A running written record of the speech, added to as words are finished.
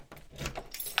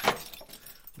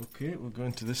Okay, we'll go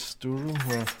into this storeroom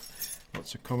where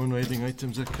lots of common riding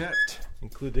items are kept,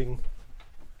 including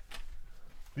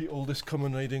the oldest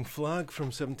common riding flag from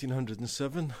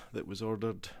 1707 that was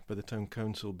ordered by the town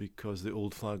council because the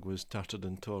old flag was tattered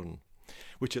and torn,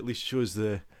 which at least shows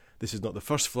this is not the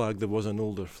first flag, there was an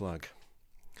older flag.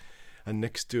 And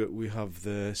next to it we have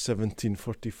the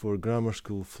 1744 grammar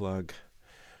school flag,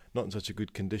 not in such a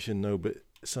good condition now, but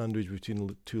sandwiched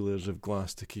between two layers of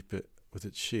glass to keep it with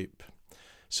its shape.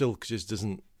 Silk just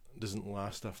doesn't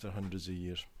last after hundreds of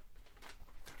years.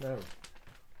 Now,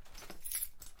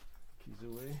 keys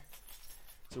away.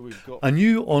 So we've got a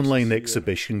new online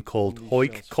exhibition called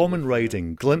Hawick Common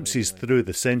Riding Glimpses Through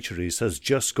the Centuries has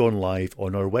just gone live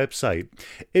on our website.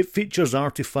 It features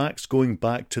artefacts going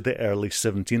back to the early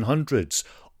 1700s,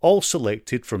 all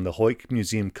selected from the Hawick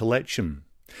Museum collection.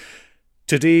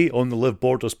 Today on the Live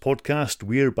Borders podcast,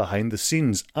 we're behind the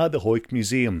scenes at the Hawick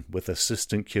Museum with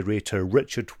assistant curator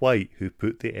Richard White, who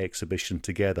put the exhibition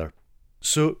together.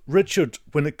 So, Richard,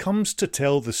 when it comes to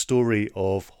tell the story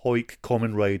of Hawick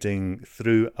common riding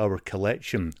through our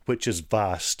collection, which is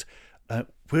vast,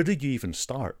 where do you even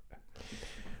start?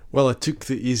 Well, I took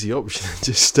the easy option and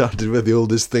just started with the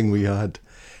oldest thing we had,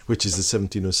 which is the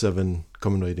 1707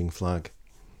 common riding flag.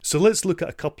 So let's look at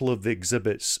a couple of the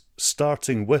exhibits,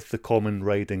 starting with the common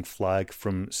riding flag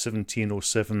from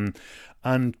 1707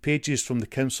 and pages from the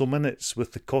council minutes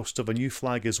with the cost of a new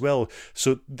flag as well.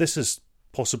 So this is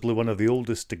possibly one of the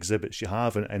oldest exhibits you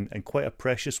have and quite a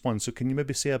precious one. So can you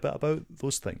maybe say a bit about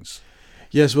those things?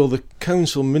 Yes, well, the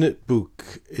council minute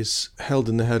book is held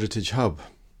in the Heritage Hub.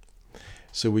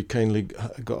 So we kindly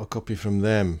got a copy from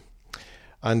them.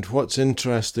 And what's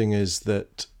interesting is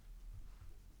that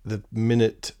the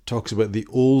minute talks about the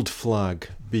old flag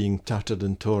being tattered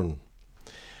and torn.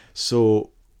 So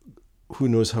who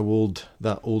knows how old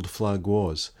that old flag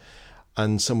was.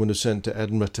 And someone was sent to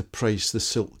Edinburgh to price the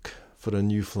silk for a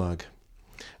new flag.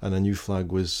 And a new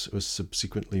flag was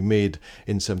subsequently made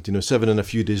in 1707, and a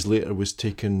few days later was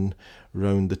taken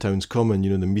round the town's common,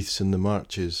 the meaths and the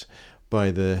marches,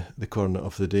 by the cornet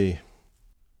of the day.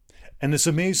 And it's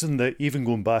amazing that even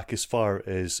going back as far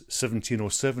as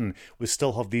 1707, we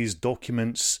still have these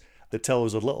documents that tell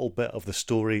us a little bit of the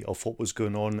story of what was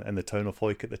going on in the town of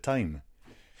Hawick at the time.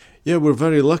 Yeah, we're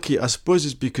very lucky. I suppose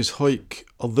it's because Hawick,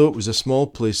 although it was a small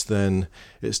place then,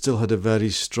 it still had a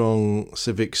very strong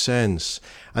civic sense.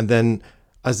 And then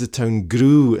as the town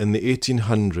grew in the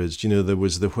 1800s, there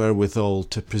was the wherewithal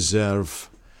to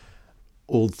preserve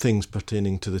old things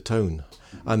pertaining to the town.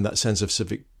 And that sense of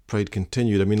civic pride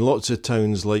continued. I mean, lots of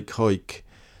towns like Hawick,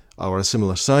 or a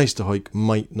similar size to Hawick,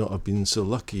 might not have been so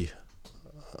lucky.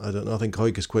 I don't know, I think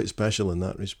Hawick is quite special in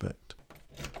that respect.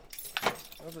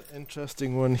 Another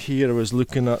interesting one here I was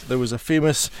looking at, there was a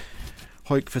famous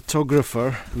Hawick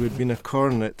photographer who had been a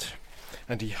cornet,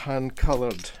 and he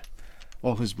hand-coloured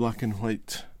all his black and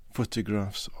white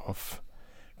photographs of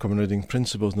common riding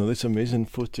principles. Now this amazing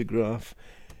photograph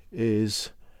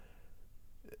is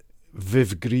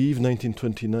Viv Grieve,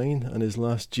 1929, and his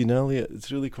last Jean Elliott. It's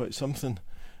really quite something.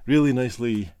 Really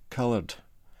nicely coloured.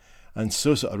 And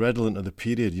so sort of redolent of the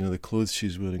period, the clothes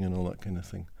she's wearing and all that kind of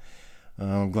thing.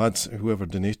 I'm glad whoever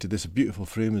donated this. A beautiful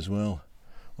frame as well,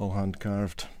 all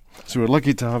hand-carved. So we're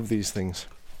lucky to have these things.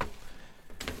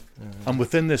 And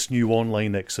within this new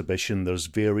online exhibition, there's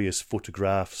various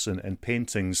photographs and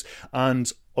paintings,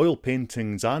 and oil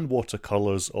paintings and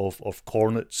watercolours of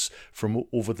cornets from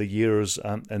over the years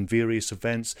and various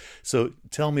events. So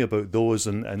tell me about those,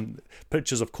 and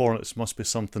pictures of cornets must be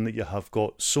something that you have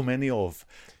got so many of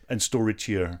in storage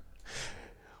here.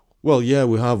 Well, yeah,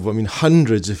 we have,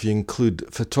 hundreds if you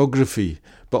include photography,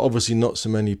 but obviously not so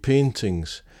many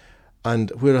paintings.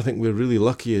 And where I think we're really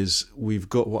lucky is we've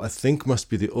got what I think must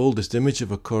be the oldest image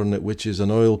of a cornet, which is an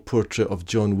oil portrait of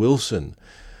John Wilson,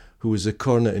 who was a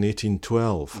cornet in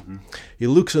 1812. Mm-hmm. He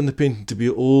looks on the painting to be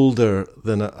older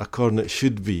than a cornet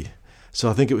should be. So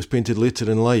I think it was painted later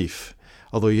in life,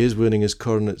 although he is wearing his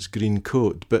cornet's green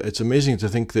coat. But it's amazing to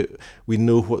think that we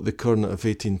know what the cornet of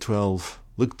 1812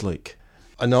 looked like.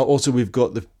 And now also we've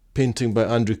got the painting by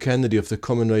Andrew Kennedy of the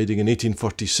common riding in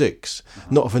 1846,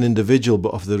 not of an individual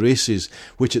but of the races,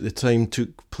 which at the time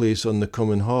took place on the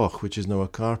Common Hawk, which is now a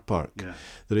car park. Yeah.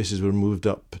 The races were moved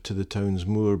up to the town's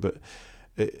moor, but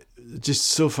it's just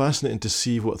so fascinating to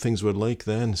see what things were like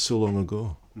then, so long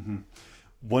ago. Mm-hmm.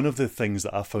 One of the things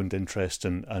that I found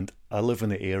interesting, and I live in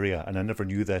the area and I never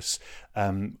knew this,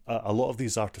 a lot of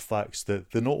these artefacts,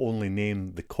 they not only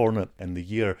name the cornet and the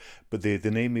year, but they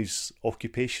name his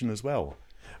occupation as well.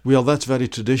 Well, that's very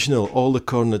traditional. All the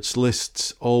cornets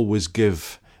lists always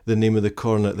give the name of the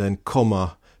cornet, then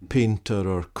comma, painter,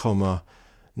 or comma,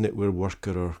 knitwear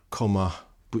worker or comma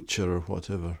butcher or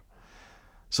whatever.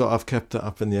 So I've kept that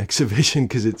up in the exhibition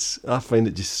because I find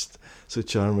it just so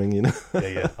charming, you know.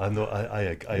 Yeah, I know,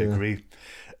 I agree.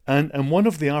 And one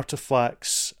of the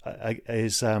artefacts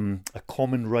is a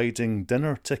common riding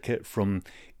dinner ticket from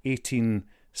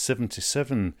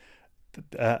 1877.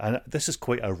 And this is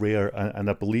quite a rare and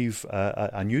I believe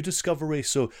a new discovery.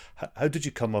 So how did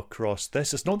you come across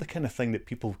this? It's not the kind of thing that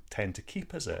people tend to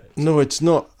keep, is it? No, it's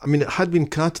not. I mean, it had been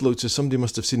catalogued, so somebody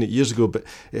must have seen it years ago, but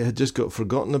it had just got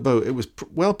forgotten about. It was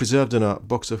well preserved in a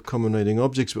box of common riding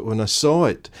objects, but when I saw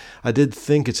it, I did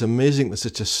think it's amazing that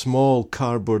such a small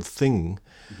cardboard thing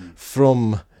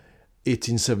from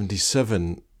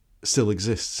 1877 still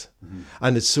exists.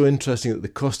 And it's so interesting that the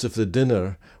cost of the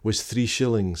dinner was 3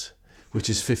 shillings. Which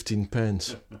is 15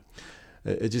 pence.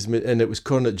 And it was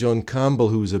Cornet John Campbell,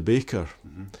 who was a baker.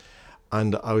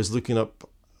 And I was looking up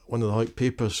one of the Hoyk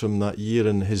papers from that year,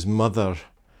 and his mother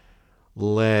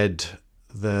led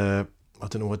I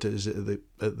don't know what it is, at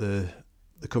the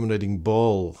common riding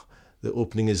ball. The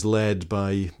opening is led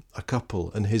by a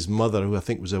couple, and his mother, who I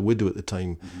think was a widow at the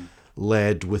time,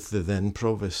 led with the then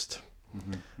provost,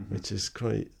 which is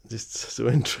quite just so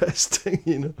interesting,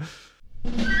 you know.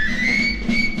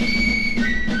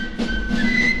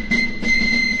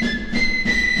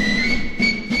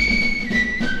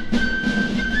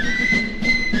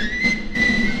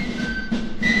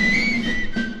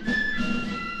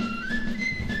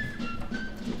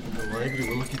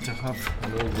 We're lucky to have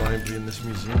an old library in this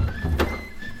museum,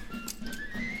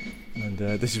 and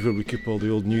this is where we keep all the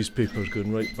old newspapers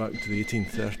going right back to the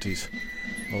 1830s,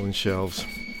 all in shelves.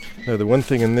 Now the one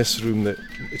thing in this room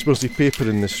it's mostly paper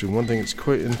in this room, one thing that's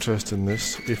quite interesting in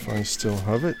this, if I still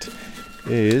have it,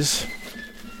 is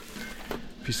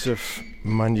a piece of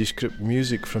manuscript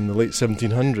music from the late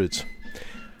 1700s,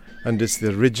 and it's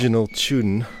the original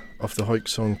tune of the Hoyk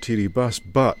song Tiree Bus,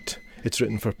 but it's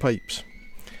written for pipes.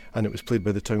 And it was played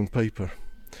by the town piper.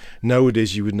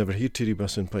 Nowadays you would never hear Tiree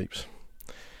Bus in pipes,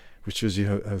 which shows you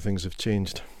how things have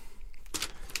changed.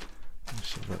 Let's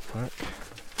shove that back.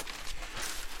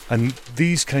 And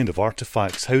these kind of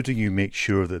artefacts, how do you make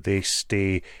sure that they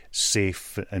stay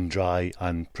safe and dry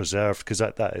and preserved? Because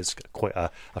that is quite a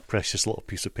precious little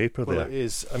piece of paper there. Well, it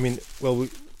is. I mean,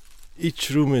 each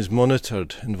room is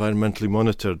monitored, environmentally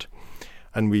monitored,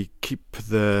 and we keep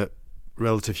the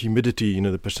relative humidity,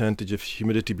 the percentage of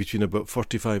humidity between about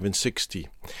 45 and 60,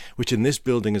 which in this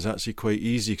building is actually quite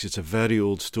easy because it's a very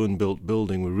old stone-built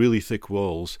building with really thick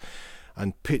walls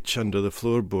and pitch under the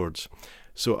floorboards.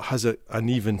 So it has an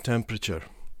even temperature,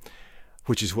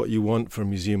 which is what you want for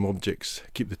museum objects.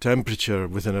 Keep the temperature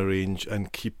within a range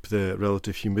and keep the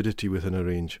relative humidity within a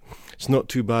range. It's not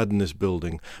too bad in this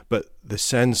building, but the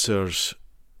sensors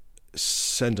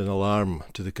send an alarm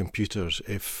to the computers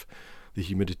if the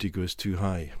humidity goes too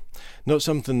high. Not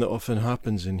something that often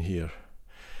happens in here.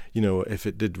 If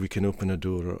it did, we can open a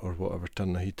door or whatever,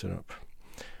 turn the heater up.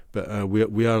 But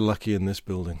we are lucky in this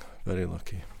building, very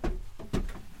lucky.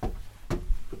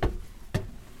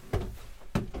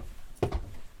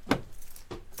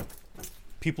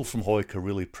 People from Hoyk are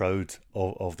really proud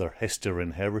of their history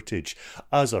and heritage,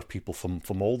 as are people from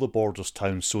all the Borders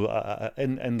towns. So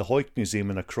in the Hoyk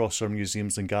Museum and across our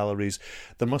museums and galleries,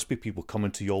 there must be people coming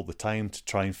to you all the time to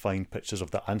try and find pictures of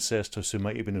their ancestors who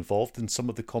might have been involved in some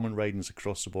of the common ridings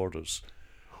across the Borders.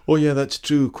 Oh yeah, that's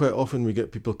true. Quite often we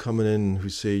get people coming in who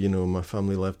say, my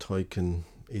family left Hoyk in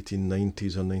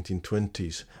 1890s or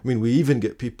 1920s. I mean, we even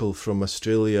get people from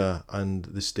Australia and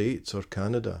the States or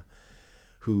Canada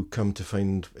who come to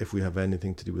find if we have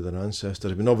anything to do with their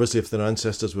ancestors. I mean, obviously, if their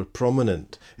ancestors were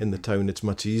prominent in the town, it's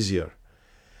much easier.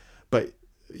 But,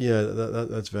 yeah,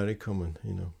 that's very common,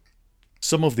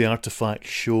 Some of the artefacts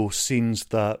show scenes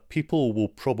that people will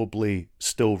probably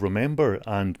still remember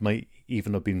and might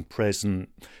even have been present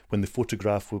when the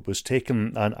photograph was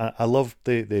taken. And I love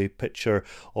the picture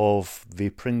of the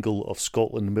Pringle of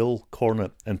Scotland mill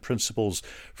cornet and principles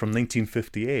from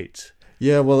 1958.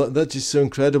 Yeah, well, that's just so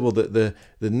incredible that the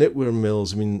knitwear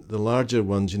mills, I mean, the larger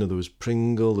ones, there was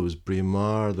Pringle, there was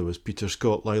Braemar, there was Peter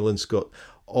Scott, Lyland Scott,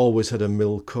 always had a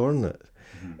mill cornet.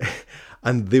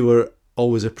 And they were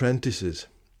always apprentices.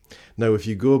 Now, if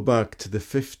you go back to the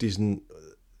 50s, and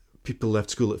people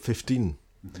left school at 15.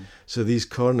 So these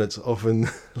cornets often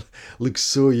look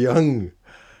so young,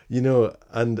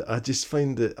 and I just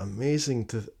find it amazing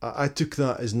I took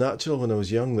that as natural when I was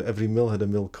young, that every mill had a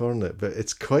mill cornet, but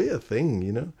it's quite a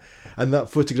thing, And that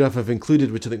photograph I've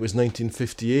included, which I think was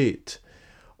 1958,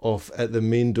 at the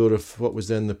main door of what was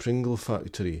then the Pringle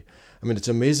factory. I mean, it's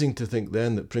amazing to think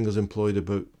then that Pringle's employed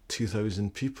about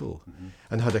 2,000 people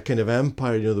and had a kind of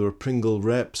empire. You know, there were Pringle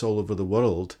reps all over the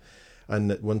world.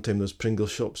 And at one time there was Pringle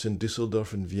shops in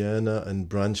Dusseldorf and Vienna and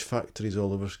branch factories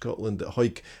all over Scotland. That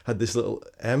Hawick had this little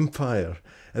empire.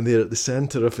 And there at the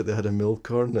centre of it they had a mill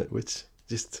cornet, which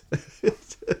just...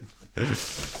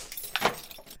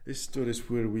 This store is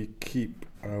where we keep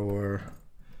our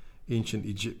ancient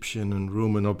Egyptian and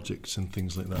Roman objects and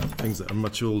things like that, things that are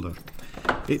much older.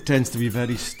 It tends to be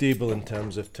very stable in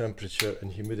terms of temperature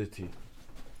and humidity.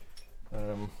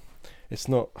 It's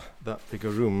not that big a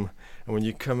room, and when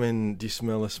you come in, do you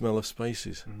smell a smell of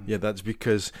spices? Yeah, that's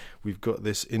because we've got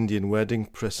this Indian wedding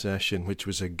procession, which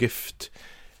was a gift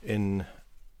in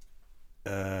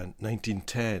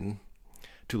 1910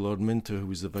 to Lord Minto, who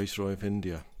was the Viceroy of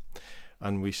India.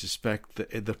 And we suspect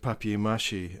that they're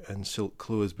papier-mâché and silk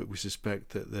clothes, but we suspect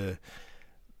that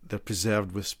they're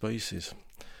preserved with spices.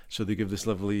 So they give this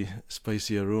lovely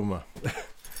spicy aroma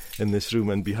in this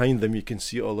room. And behind them you can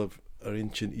see all of our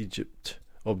ancient Egypt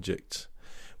objects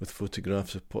with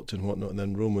photographs of pots and whatnot, and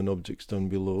then Roman objects down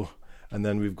below. And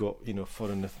then we've got, you know,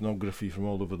 foreign ethnography from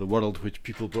all over the world, which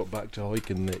people brought back to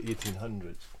Hawick in the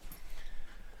 1800s.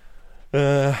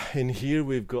 In here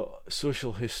we've got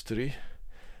social history.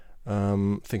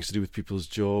 Things to do with people's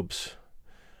jobs,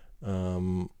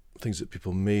 things that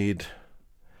people made,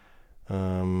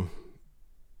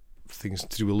 things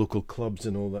to do with local clubs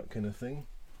and all that kind of thing.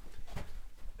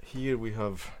 Here we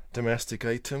have domestic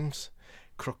items,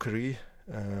 crockery,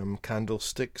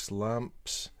 candlesticks,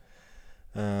 lamps,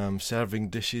 serving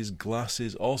dishes,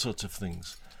 glasses, all sorts of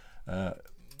things. I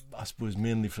suppose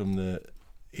mainly from the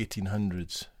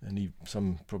 1800s and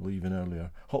some probably even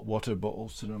earlier. Hot water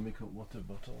bottles, ceramic hot water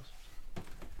bottles.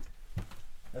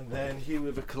 And then here we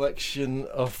have a collection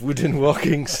of wooden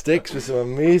walking sticks with some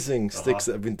amazing sticks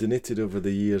that have been donated over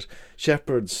the years.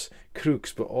 Shepherd's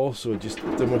crooks, but also just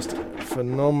the most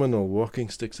phenomenal walking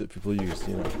sticks that people used,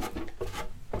 you know.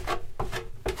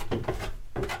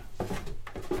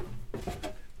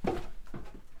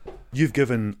 You've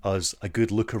given us a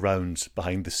good look around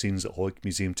behind the scenes at Hawick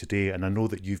Museum today, and I know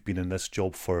that you've been in this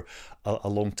job for a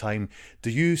long time. Do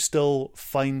you still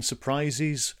find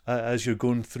surprises as you're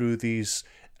going through these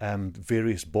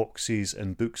various boxes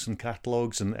and books and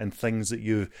catalogues and things that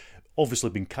you've obviously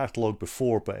been catalogued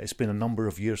before, but it's been a number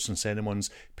of years since anyone's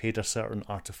paid a certain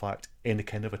artefact any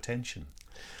kind of attention?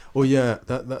 Oh yeah,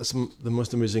 that's the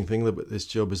most amazing thing about this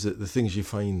job, is that the things you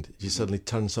find, you suddenly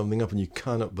turn something up and you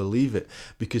cannot believe it.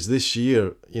 Because this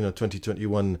year,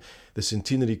 2021, the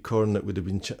centenary cornet would have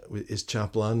been is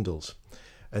Chap Landal's.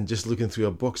 And just looking through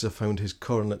a box, I found his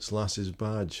Cornet's Lass's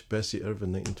badge, Bessie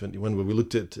Irvin, 1921, where we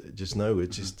looked at it just now.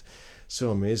 It's just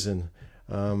so amazing.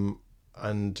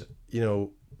 And,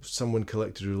 someone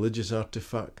collected religious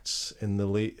artefacts in the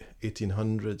late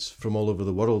 1800s from all over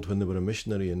the world when they were a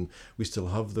missionary, and we still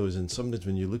have those. And sometimes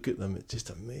when you look at them, it's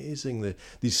just amazing.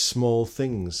 These small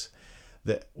things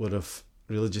that were of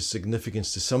religious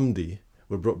significance to somebody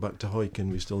were brought back to Hawick,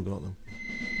 and we still got them.